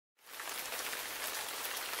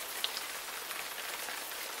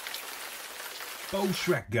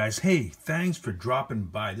Shrek, guys. Hey, thanks for dropping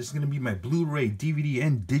by. This is going to be my Blu-ray, DVD,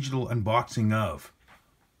 and digital unboxing of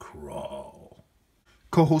CRAWL.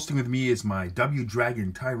 Co-hosting with me is my W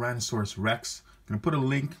Dragon Tyrannosaurus Rex. I'm going to put a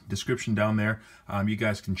link, description down there. You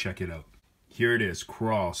guys can check it out. Here it is,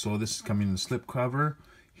 CRAWL. So this is coming in the slipcover.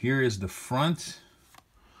 Here is the front.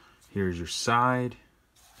 Here's your side.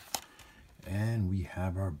 And we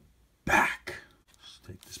have our back. Let's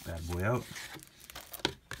take this bad boy out.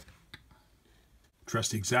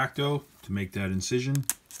 Trusty X-Acto to make that incision.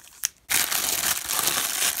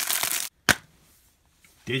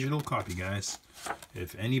 Digital copy, guys,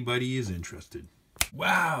 if anybody is interested.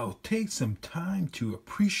 Wow, take some time to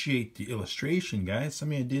appreciate the illustration, guys.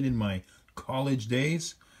 Something I did in my college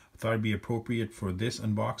days. I thought it'd be appropriate for this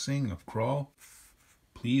unboxing of CRAWL.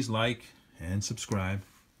 Please like and subscribe.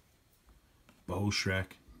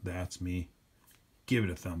 Shrek, that's me. Give it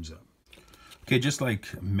a thumbs up. Okay, just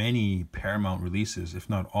like many Paramount releases, if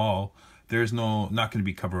not all, there's not going to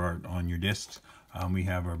be cover art on your discs. We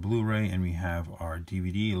have our Blu-ray and we have our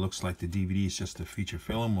DVD. It looks like the DVD is just a feature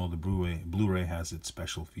film, while the Blu-ray has its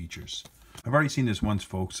special features. I've already seen this once,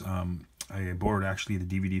 folks. I borrowed actually the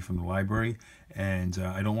DVD from the library, and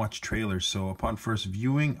I don't watch trailers, so upon first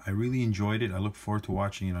viewing, I really enjoyed it. I look forward to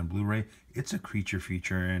watching it on Blu-ray. It's a creature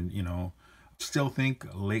feature, and you know, still think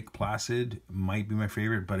Lake Placid might be my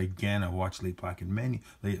favorite, but again, I've watched Lake Placid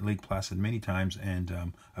many times,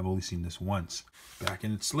 and I've only seen this once. Back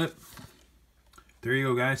in its slip. There you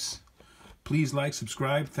go, guys. Please like,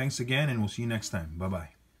 subscribe. Thanks again, and we'll see you next time. Bye-bye.